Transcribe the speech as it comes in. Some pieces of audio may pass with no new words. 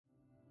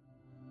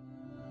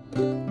Hey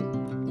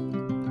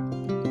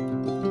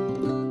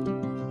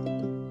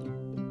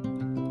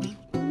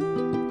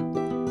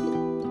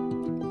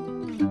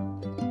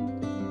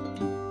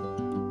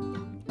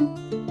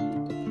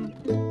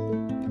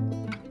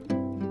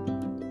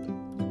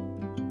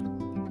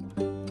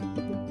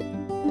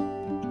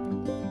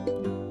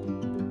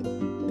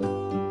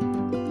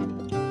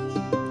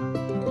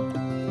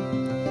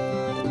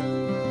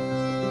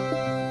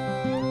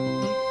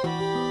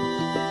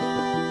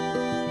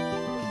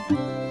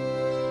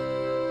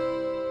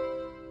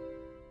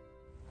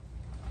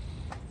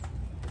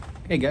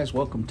guys,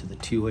 welcome to the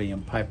 2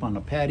 a.m. pipe on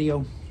the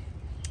patio,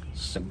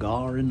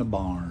 cigar in the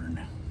barn.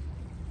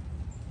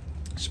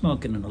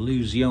 Smoking an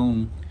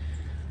Illusion.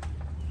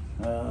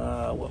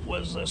 What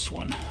was this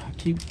one? I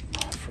keep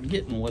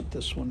forgetting what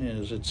this one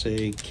is. It's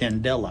a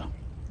Candela.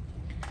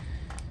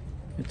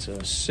 It's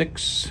a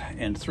 6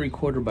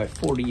 3/4 by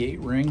 48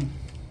 ring.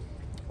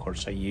 Of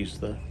course, I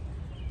used the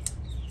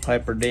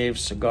Piper Dave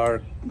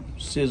cigar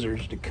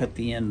scissors to cut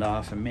the end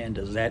off, and man,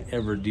 does that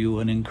ever do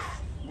an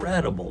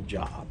incredible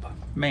job.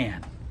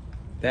 Man,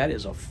 that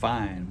is a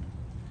fine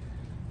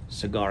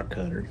cigar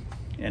cutter,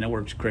 and it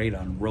works great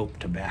on rope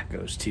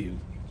tobaccos too.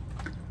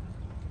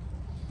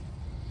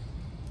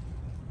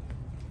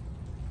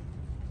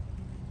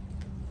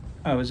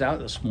 I was out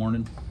this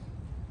morning,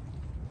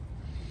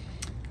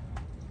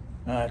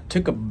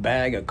 took a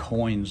bag of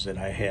coins that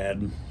I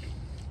had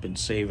been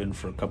saving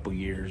for a couple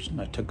years,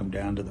 and I took them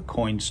down to the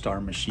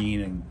Coinstar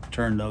machine and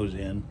turned those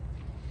in.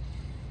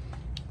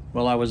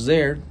 While I was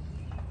there,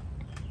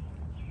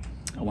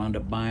 I wound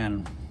up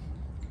buying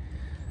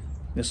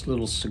this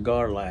little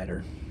cigar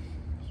lighter.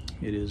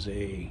 It is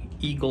a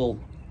Eagle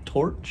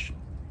torch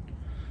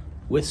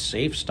with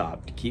safe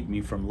stop to keep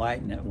me from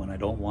lighting it when I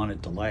don't want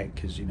it to light,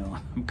 because you know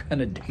I'm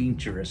kind of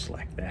dangerous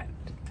like that.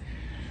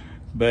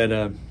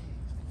 But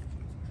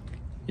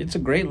it's a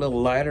great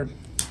little lighter,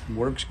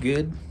 works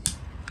good.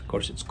 Of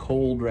course, it's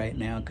cold right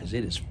now because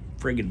it is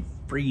friggin'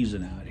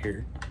 freezing out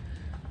here,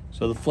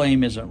 so the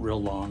flame isn't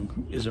real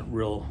long, isn't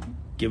real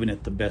giving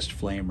it the best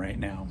flame right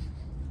now.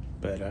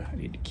 But I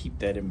need to keep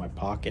that in my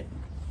pocket.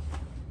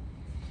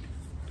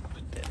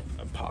 Put that in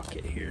my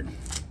pocket here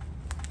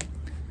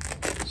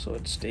so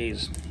it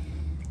stays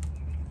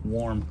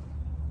warm.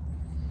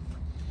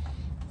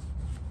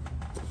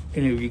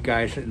 Any of you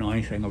guys that know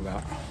anything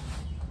about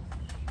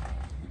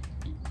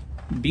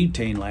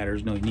butane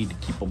lighters know you need to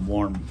keep them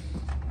warm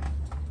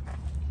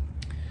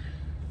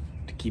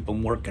to keep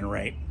them working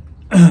right.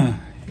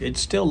 It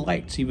still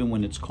lights even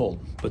when it's cold,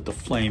 but the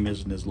flame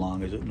isn't as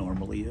long as it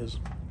normally is.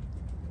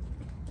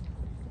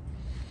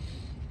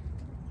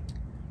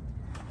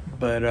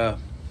 But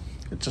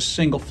it's a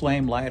single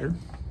flame lighter.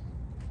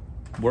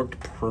 Worked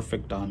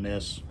perfect on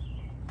this.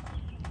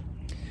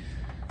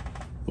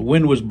 The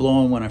wind was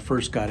blowing when I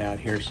first got out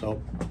here,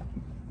 so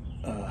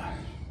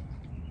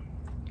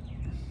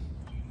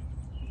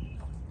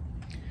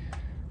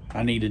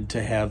I needed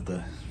to have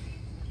the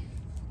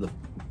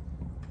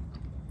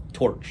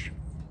torch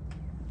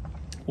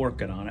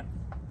working on it.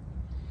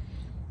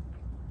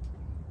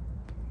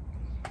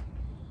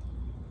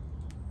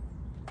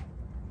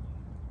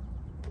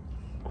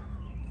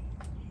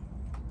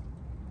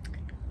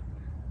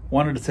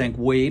 Wanted to thank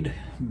Wade,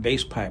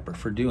 Bass Piper,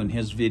 for doing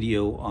his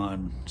video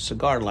on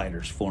cigar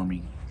lighters for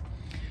me.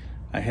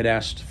 I had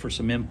asked for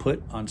some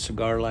input on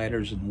cigar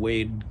lighters, and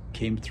Wade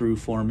came through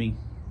for me.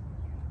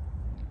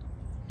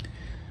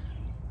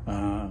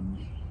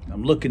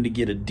 I'm looking to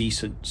get a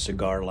decent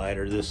cigar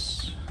lighter.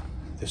 This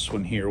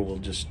one here will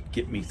just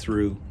get me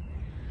through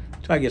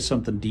till I get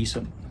something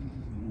decent.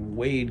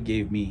 Wade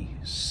gave me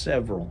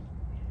several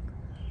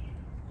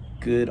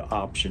good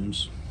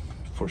options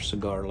for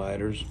cigar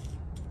lighters.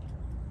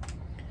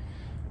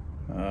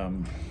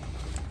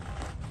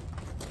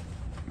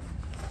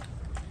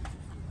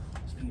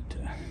 Just need to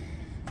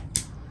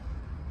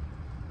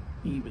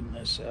even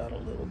this out a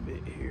little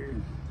bit here.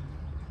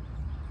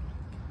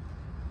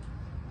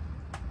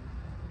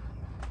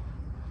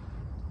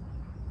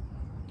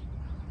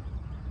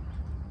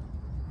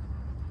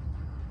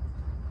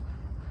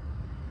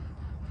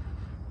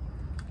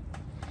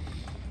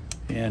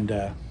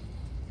 And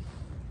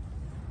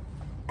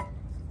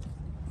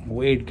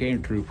Wade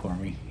came through for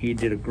me. He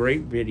did a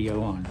great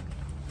video on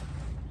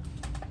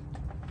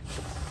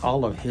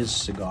all of his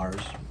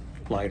cigars,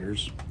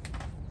 lighters,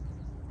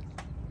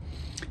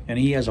 and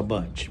he has a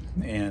bunch.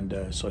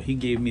 And so he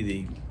gave me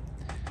the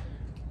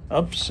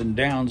ups and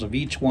downs of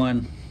each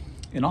one,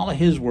 and all of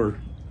his were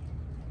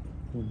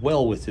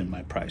well within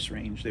my price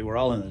range. They were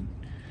all in the,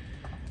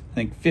 I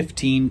think,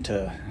 $15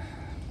 to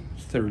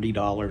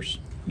 $30.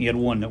 He had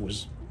one that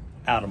was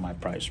out of my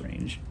price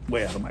range,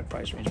 way out of my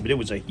price range, but it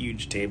was a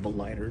huge table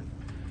lighter,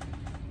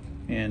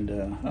 and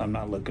I'm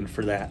not looking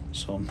for that.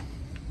 So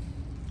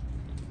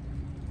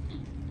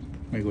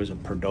maybe it was a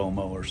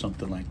Perdomo or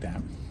something like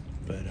that,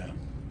 but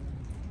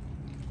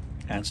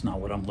that's not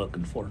what I'm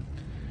looking for.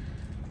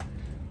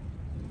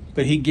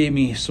 But he gave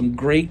me some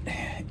great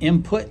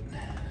input.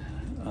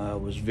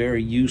 Was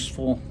very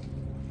useful,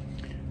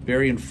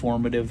 very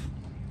informative.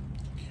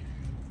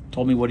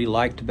 Told me what he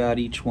liked about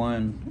each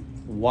one,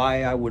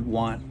 why I would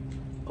want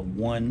a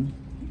 1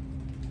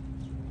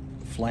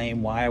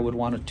 flame, why I would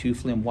want a 2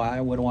 flame, why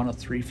I would want a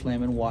 3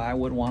 flame, and why I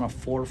would want a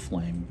 4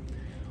 flame.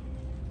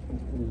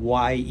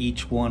 Why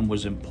each one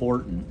was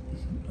important.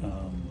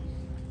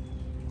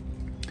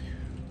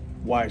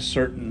 Why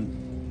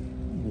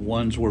certain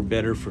ones were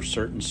better for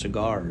certain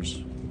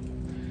cigars.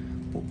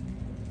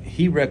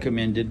 He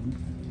recommended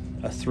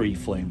a 3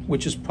 flame,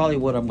 which is probably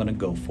what I'm going to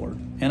go for.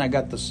 And I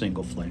got the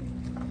single flame.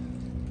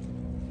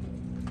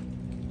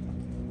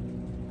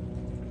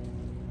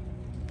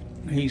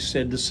 He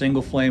said the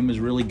single flame is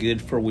really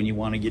good for when you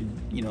want to get,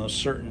 you know,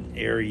 certain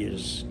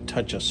areas,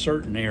 touch a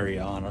certain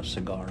area on a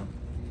cigar.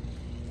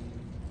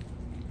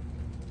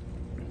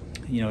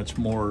 You know, it's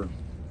more,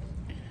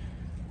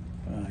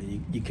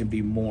 you can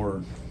be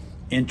more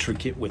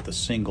intricate with a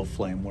single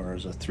flame,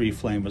 whereas a 3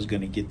 flame is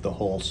going to get the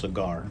whole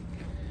cigar.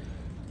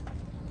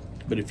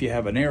 But if you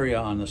have an area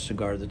on the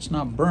cigar that's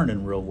not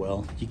burning real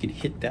well, you can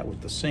hit that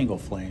with the single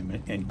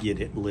flame and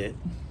get it lit.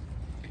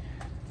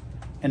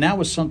 And that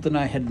was something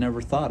I had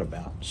never thought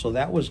about. So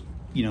that was,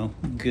 you know,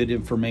 good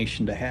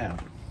information to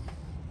have.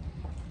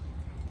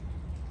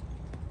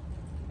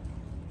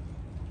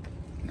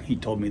 He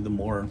told me the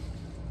more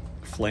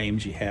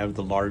flames you have,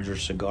 the larger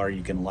cigar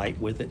you can light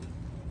with it.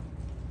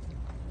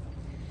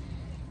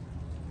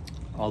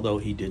 Although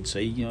he did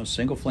say, you know,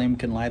 single flame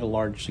can light a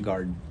large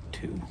cigar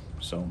too.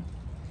 So,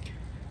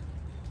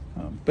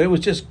 but it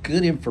was just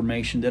good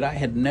information that I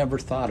had never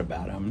thought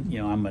about.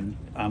 I'm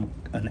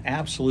an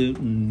absolute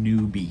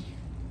newbie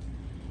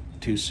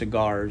to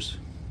cigars,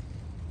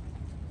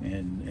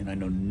 and I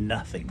know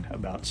nothing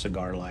about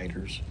cigar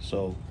lighters.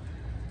 So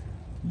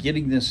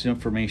getting this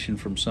information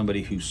from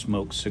somebody who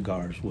smokes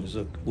cigars was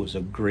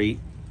a great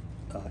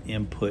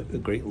input, a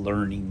great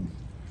learning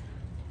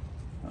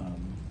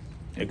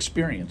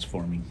experience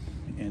for me.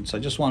 And so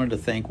I just wanted to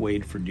thank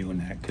Wade for doing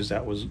that, because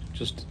that was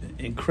just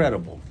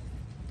incredible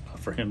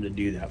for him to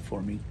do that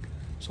for me.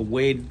 So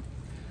Wade,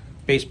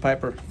 Bass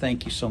Piper,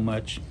 thank you so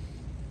much.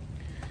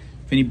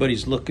 If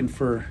anybody's looking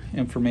for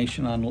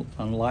information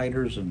on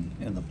lighters and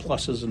the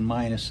pluses and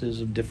minuses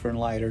of different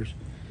lighters,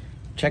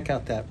 check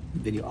out that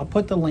video. I'll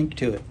put the link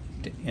to it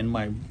in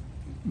my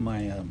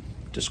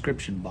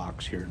description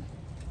box here,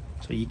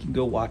 so you can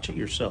go watch it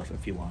yourself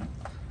if you want.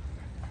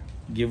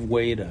 Give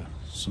Wade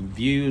some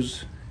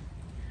views,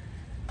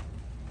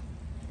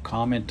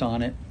 comment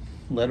on it,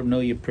 let him know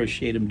you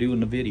appreciate him doing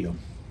the video.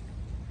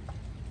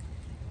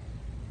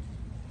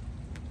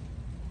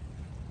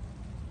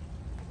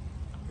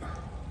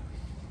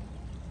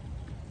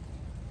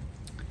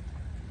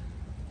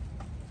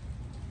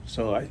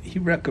 So he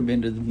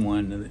recommended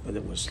one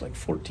that was like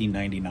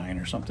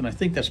 $14.99 or something. I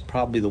think that's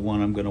probably the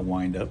one I'm going to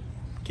wind up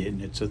getting.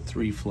 It's a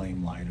 3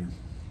 flame lighter,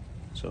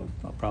 so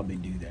I'll probably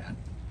do that.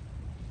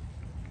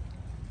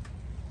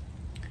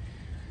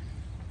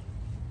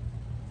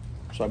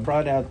 So I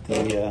brought out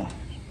the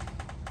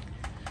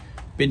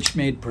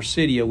Benchmade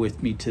Presidio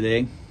with me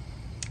today,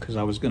 because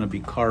I was going to be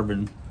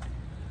carving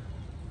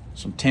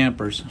some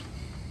tampers.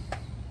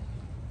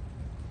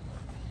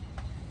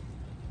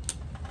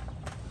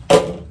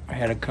 I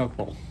had a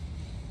couple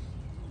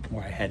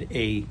where I had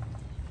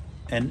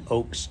an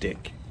oak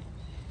stick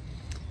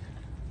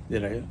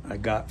that I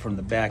got from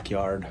the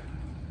backyard.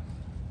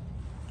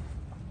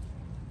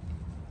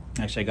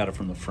 Actually, I got it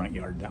from the front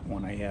yard. That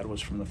one I had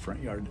was from the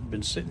front yard. It had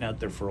been sitting out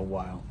there for a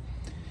while.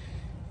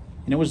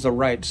 And it was the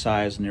right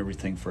size and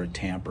everything for a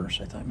tamper.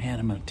 So I thought, man,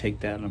 I'm going to take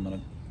that and I'm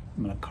going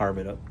to carve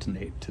it up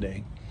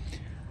today.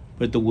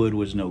 But the wood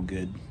was no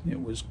good.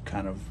 It was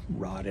kind of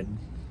rotted.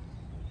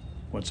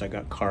 Once I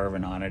got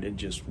carving on it, it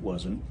just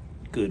wasn't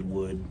good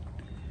wood.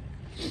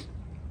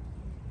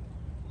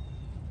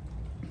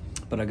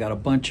 But I got a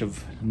bunch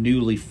of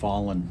newly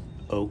fallen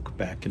oak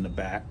back in the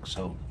back,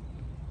 so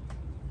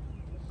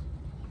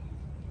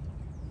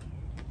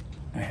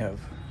I have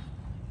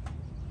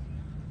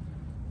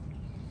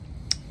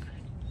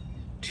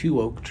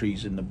 2 oak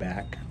trees in the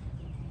back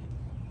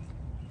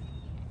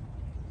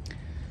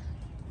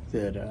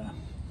that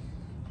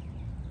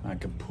I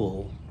could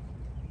pull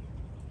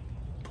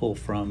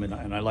from, and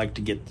I like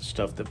to get the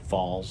stuff that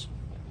falls.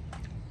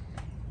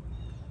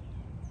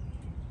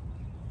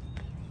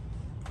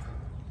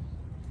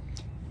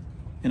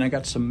 And I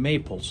got some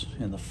maples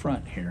in the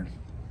front here,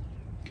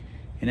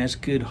 and that's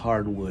good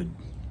hardwood,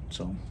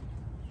 so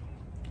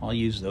I'll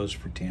use those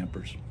for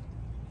tampers.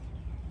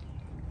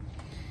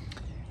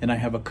 And I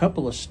have a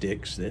couple of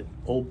sticks that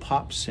old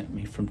Pop sent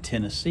me from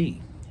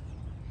Tennessee.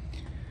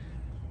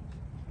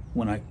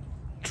 When I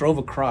drove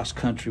across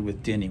country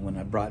with Denny, when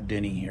I brought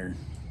Denny here,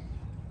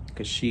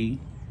 because she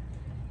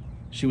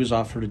was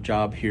offered a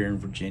job here in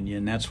Virginia,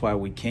 and that's why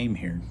we came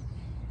here.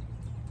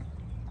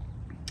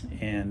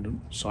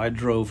 And so I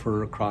drove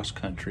her across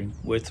country,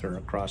 with her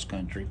across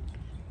country,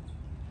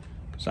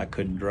 because I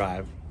couldn't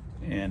drive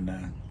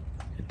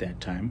at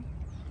that time.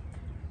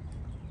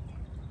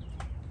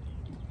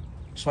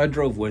 So I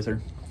drove with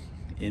her,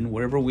 and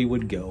wherever we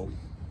would go,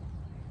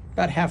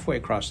 about halfway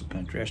across the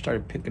country, I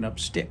started picking up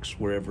sticks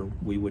wherever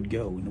we would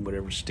go, in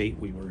whatever state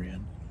we were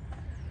in.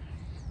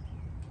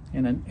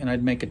 And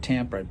I'd make a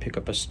tamper. I'd pick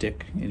up a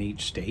stick in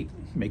each state,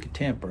 make a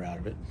tamper out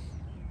of it.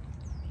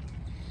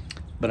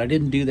 But I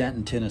didn't do that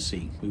in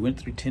Tennessee. We went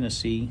through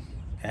Tennessee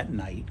at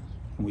night,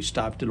 and we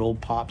stopped at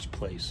old Pop's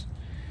place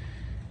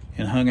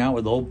and hung out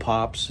with old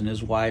Pops and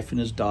his wife and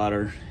his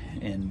daughter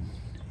and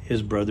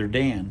his brother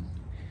Dan.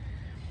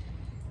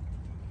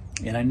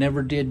 And I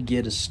never did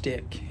get a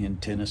stick in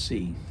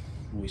Tennessee.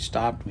 We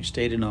stopped, we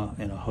stayed in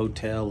a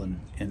hotel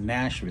in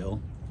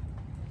Nashville.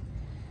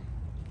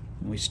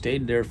 And we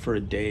stayed there for a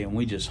day, and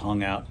we just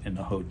hung out in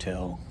the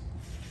hotel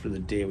for the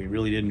day. We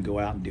really didn't go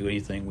out and do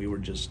anything. We were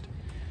just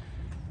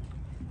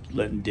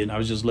I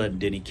was just letting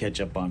Denny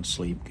catch up on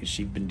sleep because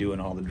she'd been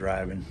doing all the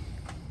driving.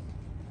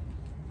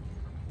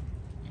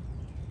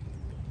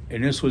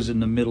 And this was in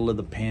the middle of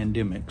the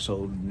pandemic,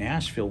 so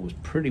Nashville was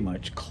pretty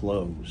much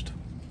closed.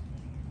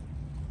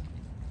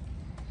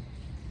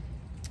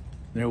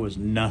 There was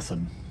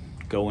nothing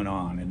going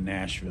on in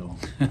Nashville.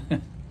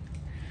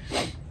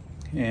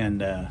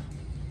 And it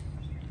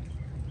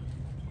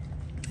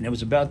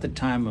was about the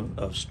time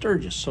of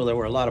Sturgis, so there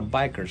were a lot of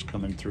bikers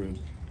coming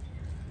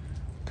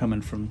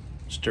from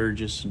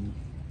Sturgis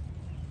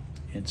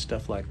and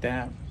stuff like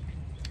that.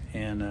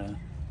 And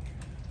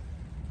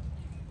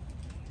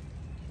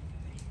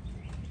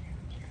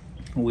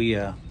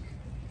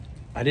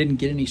I didn't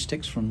get any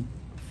sticks from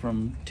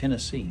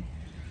Tennessee.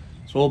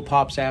 So old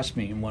Pops asked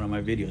me in one of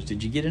my videos,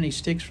 did you get any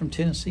sticks from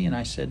Tennessee? And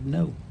I said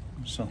no.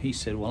 So he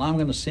said, well, I'm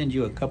going to send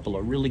you a couple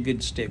of really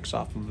good sticks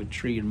off of a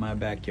tree in my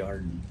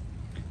backyard.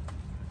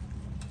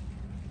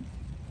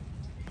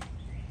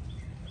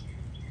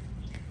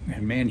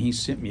 And man, he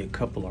sent me a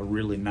couple of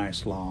really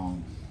nice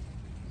long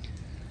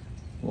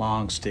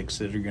sticks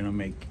that are going to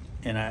make,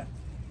 and I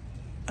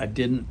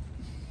didn't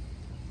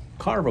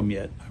carve them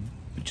yet.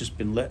 I've just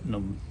been letting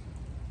them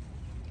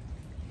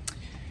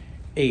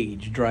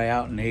dry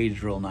out and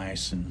age real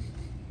nice, and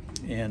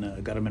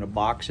got them in a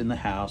box in the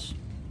house,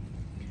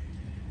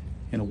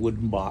 in a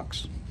wooden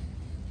box.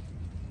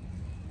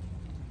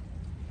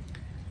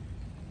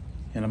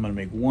 And I'm going to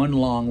make one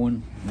long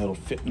one that'll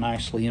fit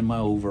nicely in my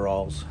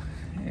overalls,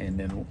 and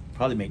then we'll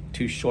probably make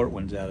two short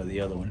ones out of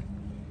the other one.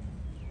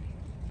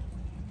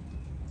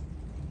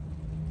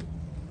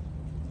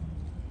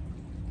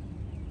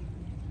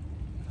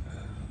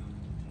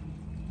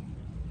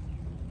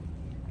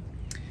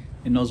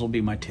 And those will be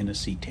my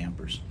Tennessee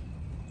tampers.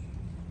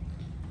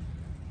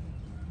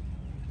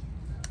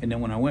 And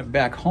then when I went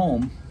back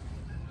home,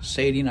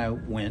 Sadie and I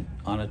went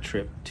on a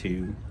trip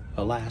to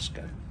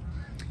Alaska.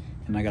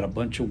 And I got a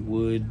bunch of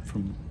wood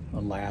from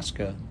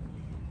Alaska.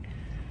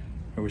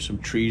 There were some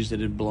trees that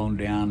had blown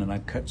down, and I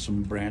cut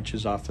some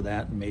branches off of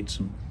that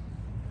and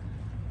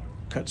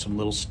cut some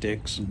little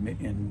sticks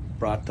and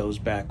brought those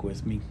back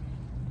with me.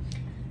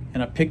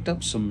 And I picked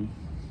up some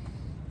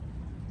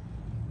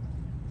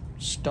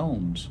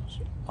stones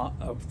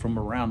from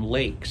around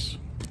lakes,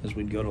 as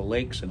we'd go to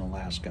lakes in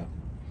Alaska.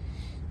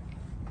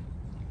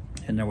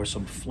 And there were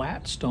some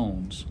flat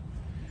stones.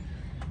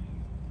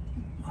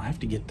 I'll have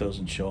to get those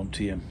and show them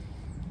to you.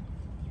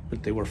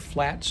 But they were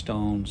flat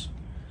stones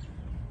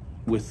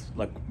with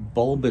like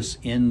bulbous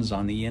ends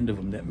on the end of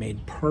them that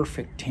made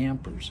perfect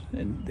tampers,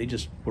 and they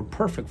just were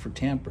perfect for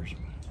tampers.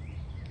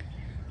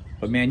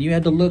 But man, you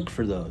had to look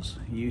for those.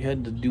 You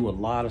had to do a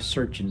lot of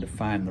searching to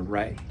find the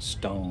right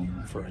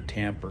stone for a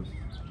tamper.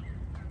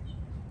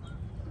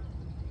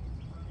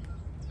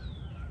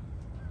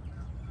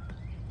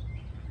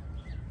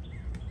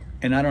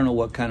 And I don't know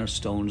what kind of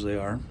stones they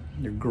are.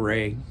 They're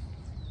gray.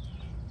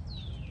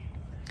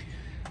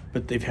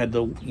 But they've had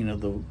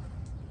the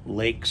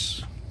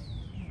lakes,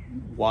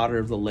 water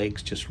of the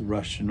lakes just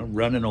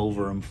running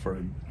over them for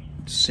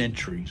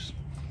centuries.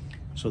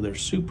 So they're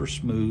super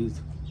smooth.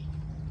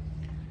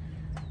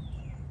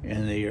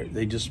 And they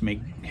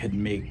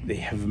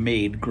have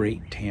made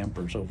great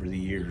tampers over the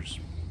years.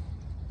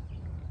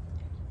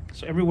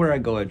 So everywhere I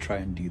go, I try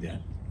and do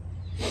that.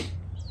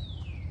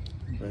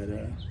 But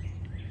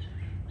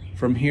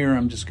from here,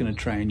 I'm just going to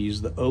try and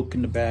use the oak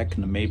in the back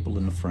and the maple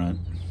in the front.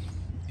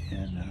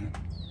 And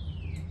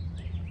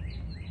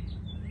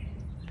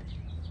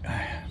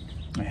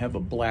I have a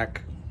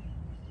black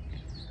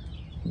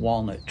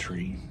walnut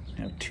tree.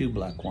 I have two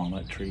black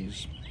walnut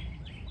trees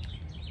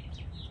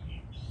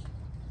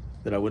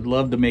that I would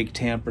love to make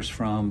tampers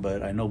from,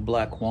 but I know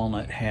black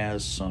walnut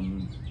has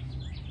some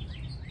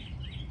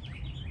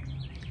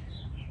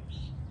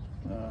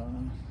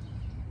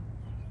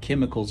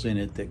chemicals in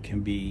it that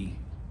can be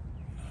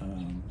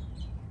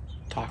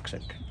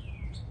toxic.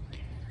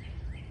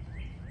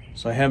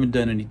 So I haven't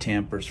done any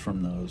tampers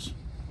from those.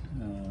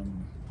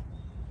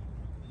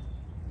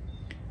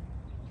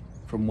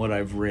 From what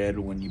I've read,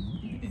 when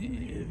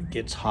it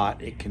gets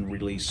hot, it can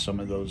release some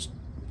of those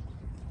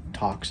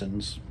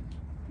toxins.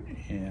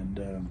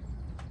 And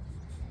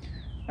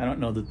I don't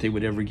know that they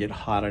would ever get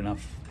hot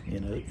enough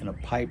in a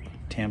pipe,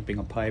 tamping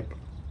a pipe.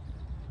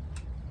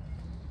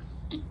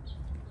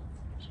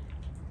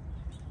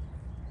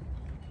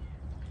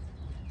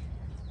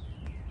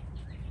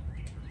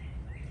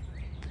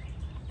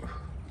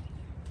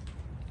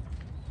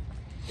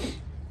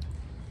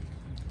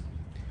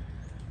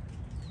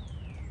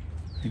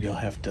 Maybe I'll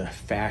have to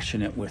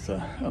fashion it with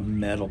a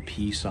metal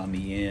piece on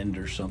the end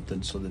or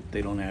something so that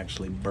they don't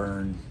actually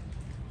burn.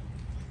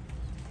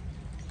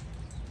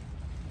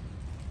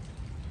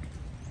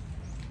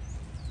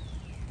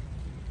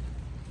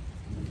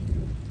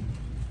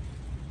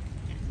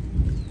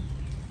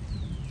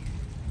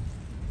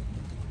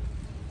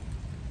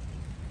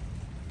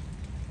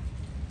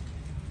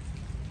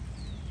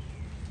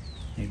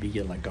 Maybe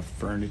get like a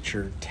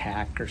furniture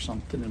tack or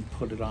something and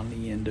put it on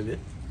the end of it.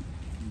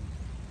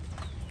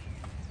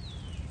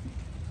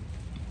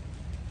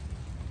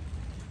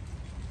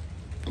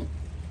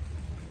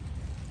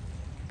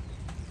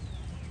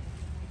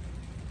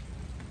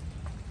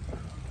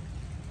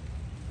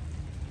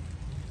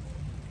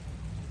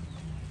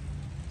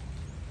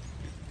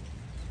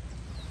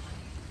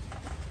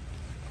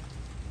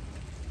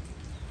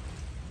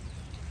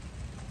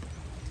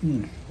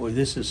 Boy,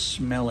 this is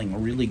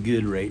smelling really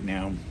good right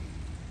now.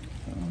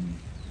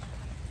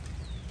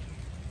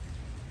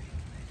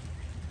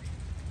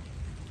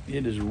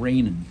 It is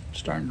raining,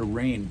 starting to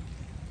rain,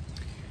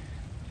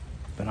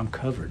 but I'm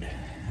covered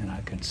and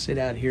I can sit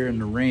out here in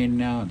the rain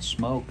now and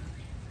smoke.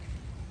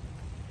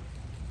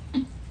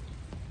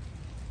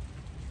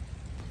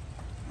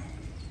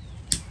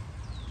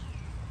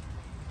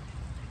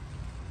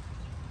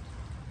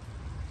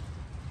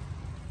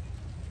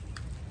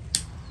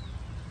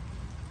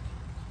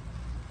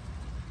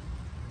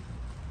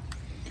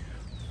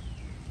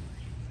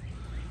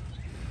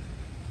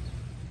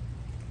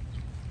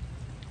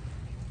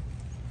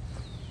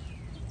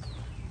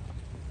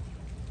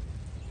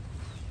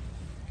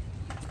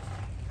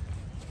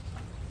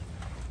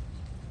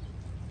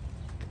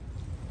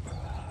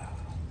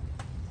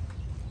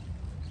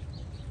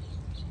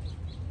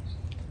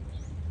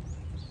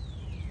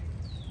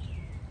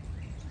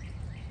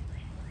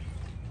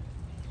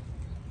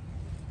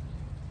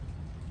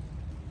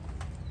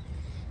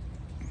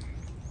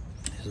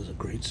 This is a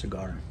great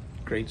cigar,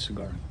 great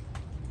cigar.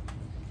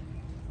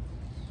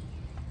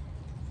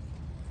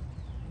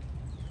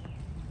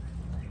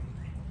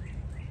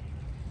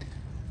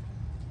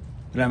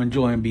 But I'm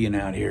enjoying being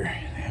out here,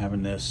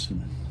 having this,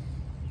 and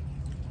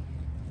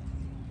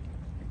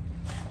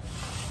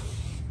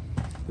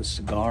the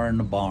cigar in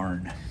the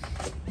barn.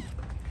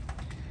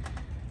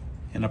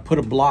 And I put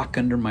a block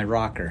under my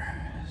rocker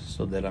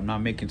so that I'm not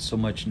making so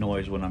much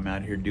noise when I'm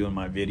out here doing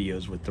my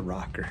videos with the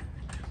rocker.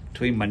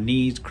 Between my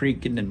knees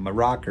creaking and my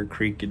rocker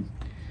creaking,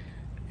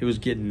 it was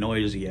getting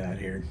noisy out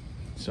here.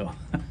 So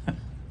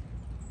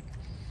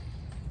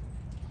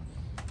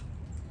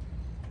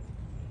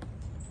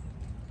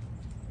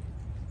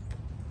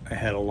I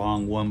had a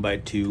long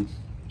 1x2,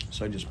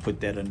 so I just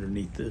put that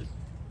underneath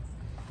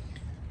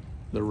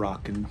the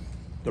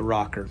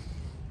rocker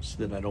so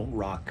that I don't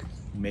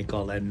make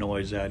all that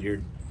noise out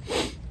here.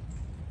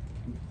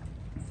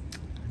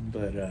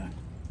 But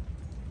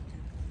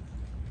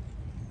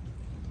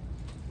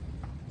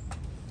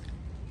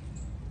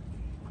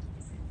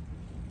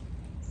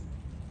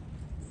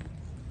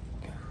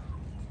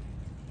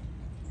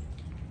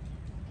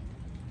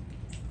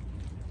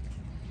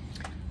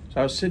so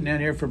I was sitting down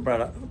here for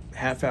about a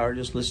half hour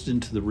just listening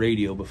to the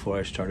radio before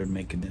I started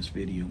making this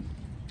video.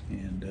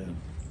 And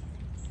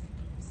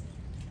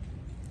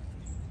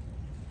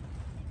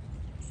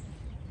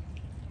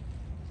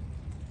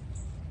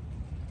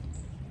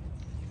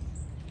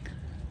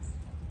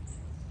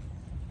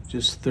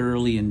just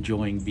thoroughly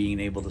enjoying being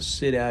able to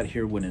sit out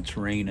here when it's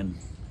raining,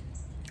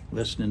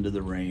 listening to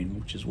the rain,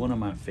 which is one of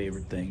my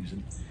favorite things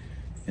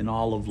in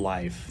all of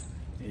life,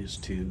 is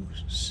to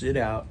sit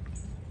out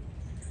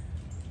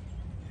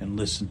and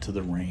listen to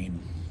the rain.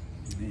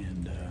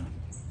 And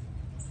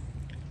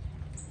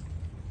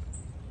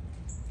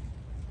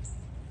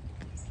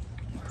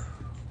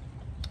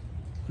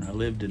when I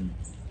lived in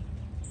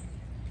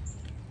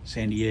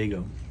San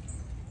Diego,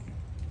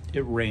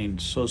 it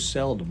rained so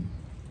seldom.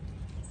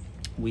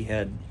 We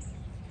had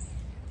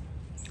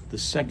the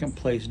second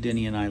place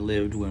Denny and I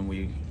lived when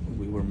we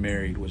were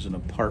married was an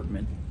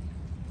apartment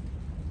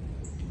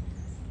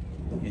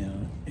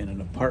in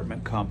an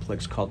apartment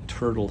complex called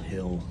Turtle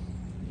Hill.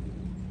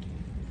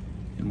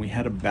 And we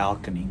had a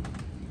balcony,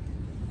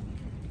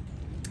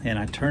 and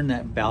I turned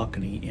that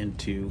balcony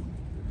into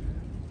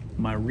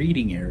my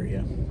reading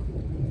area,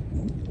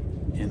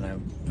 and I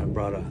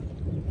brought a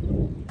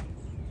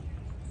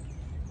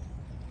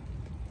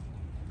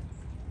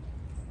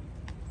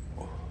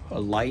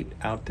light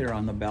out there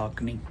on the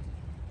balcony,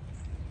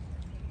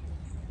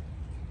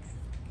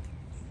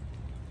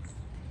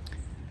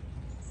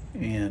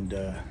 and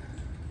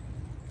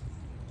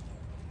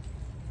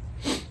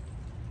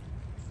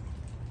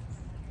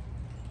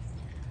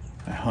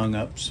I hung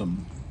up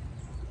some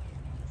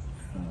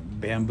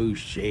bamboo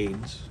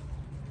shades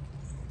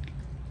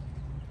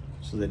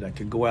so that I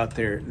could go out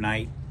there at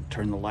night,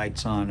 turn the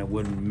lights on. It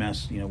wouldn't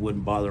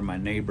wouldn't bother my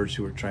neighbors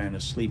who were trying to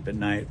sleep at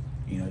night.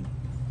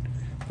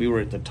 We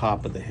were at the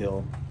top of the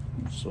hill,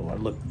 so I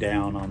looked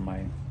down on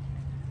my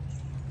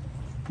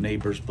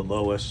neighbors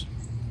below us.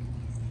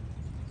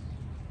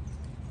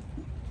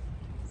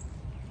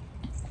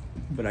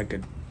 But I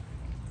could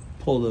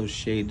pull those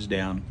shades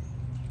down.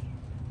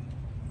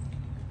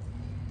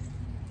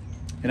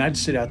 And I'd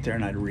sit out there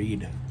and I'd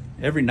read.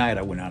 Every night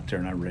I went out there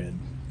and I read,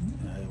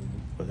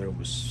 whether it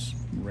was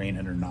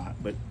raining or not.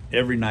 But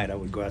every night I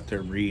would go out there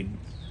and read,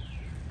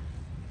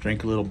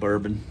 drink a little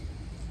bourbon,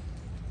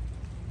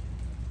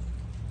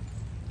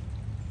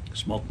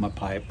 smoke my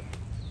pipe,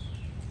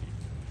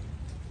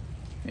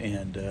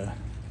 and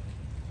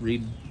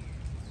read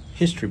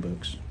history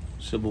books,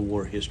 Civil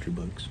War history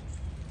books.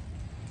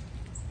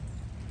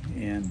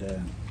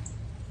 And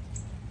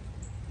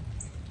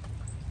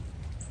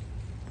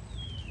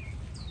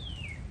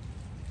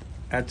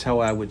that's how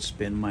I would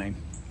spend my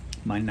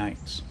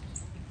nights.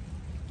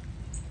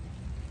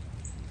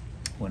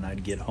 When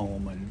I'd get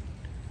home, and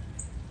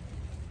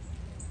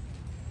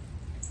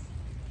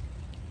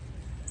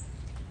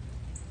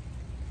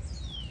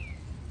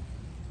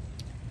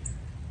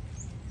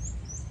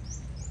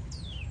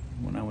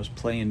when I was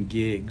playing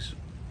gigs,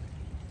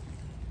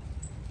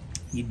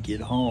 you'd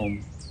get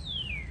home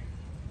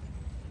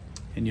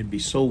and you'd be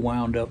so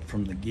wound up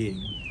from the gig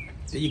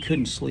that you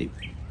couldn't sleep.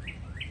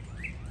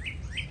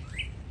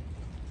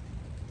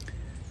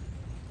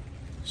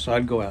 So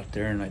I'd go out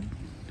there and I'd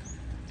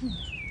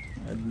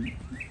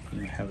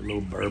have a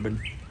little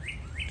bourbon,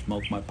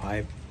 smoke my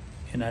pipe,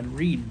 and I'd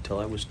read until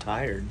I was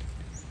tired,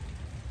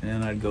 and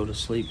then I'd go to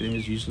sleep. And it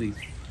was usually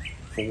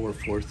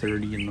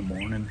 4:30 in the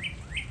morning.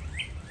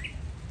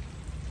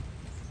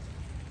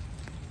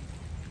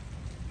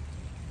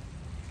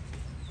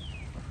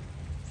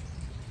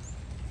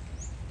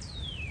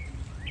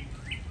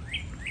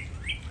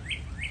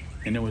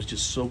 And it was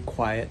just so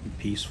quiet and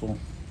peaceful,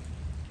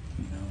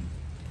 you know.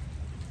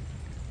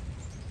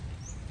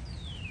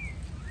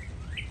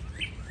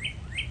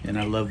 And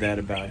I love that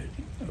about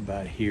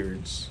here.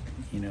 It's,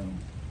 you know,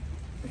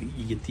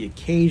 you get the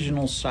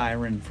occasional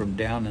siren from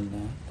down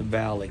in the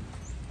valley.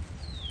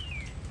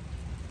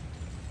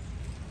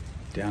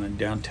 Down in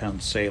downtown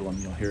Salem,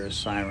 you'll hear a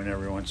siren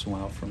every once in a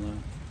while from the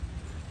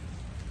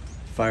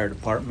fire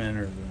department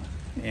or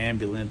the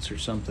ambulance or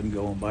something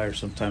going by, or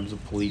sometimes a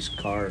police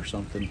car or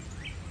something.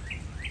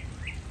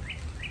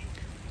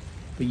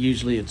 But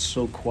usually it's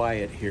so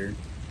quiet here.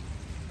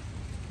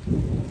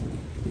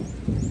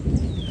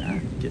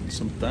 Getting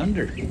some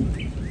thunder.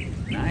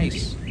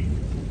 Nice.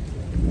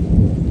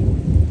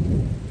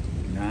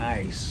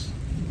 Nice.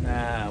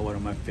 One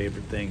of my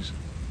favorite things.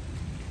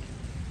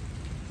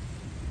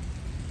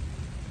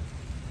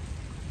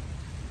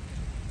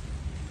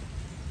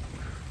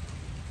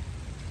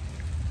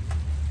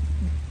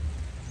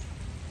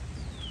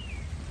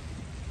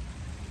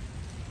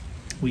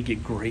 We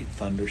get great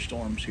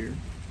thunderstorms here,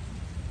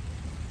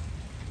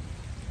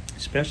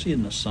 especially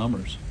in the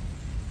summers.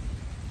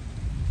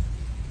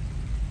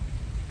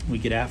 We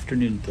get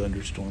afternoon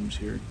thunderstorms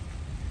here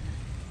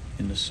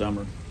in the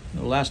summer.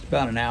 It'll last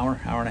about an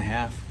hour, hour and a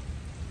half.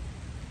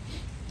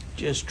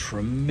 Just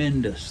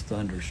tremendous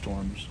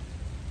thunderstorms.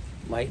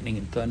 Lightning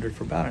and thunder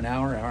for about an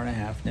hour, hour and a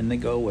half, and then they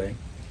go away.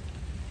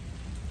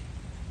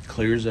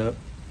 Clears up.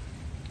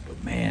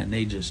 But man,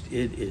 it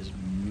is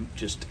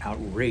just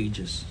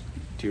outrageous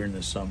during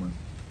the summer.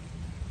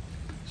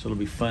 So it'll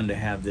be fun to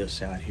have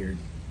this out here.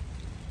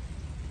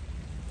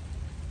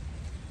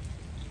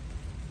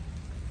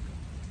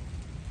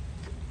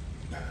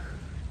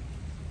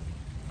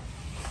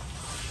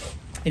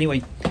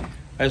 Anyway,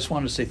 I just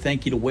wanted to say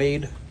thank you to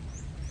Wade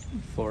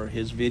for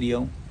his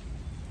video.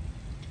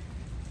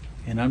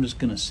 And I'm just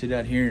going to sit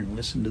out here and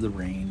listen to the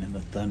rain and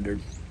the thunder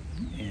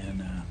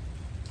and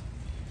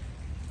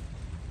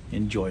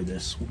enjoy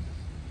this.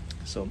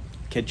 So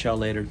catch y'all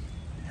later.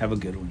 Have a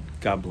good one.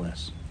 God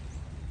bless.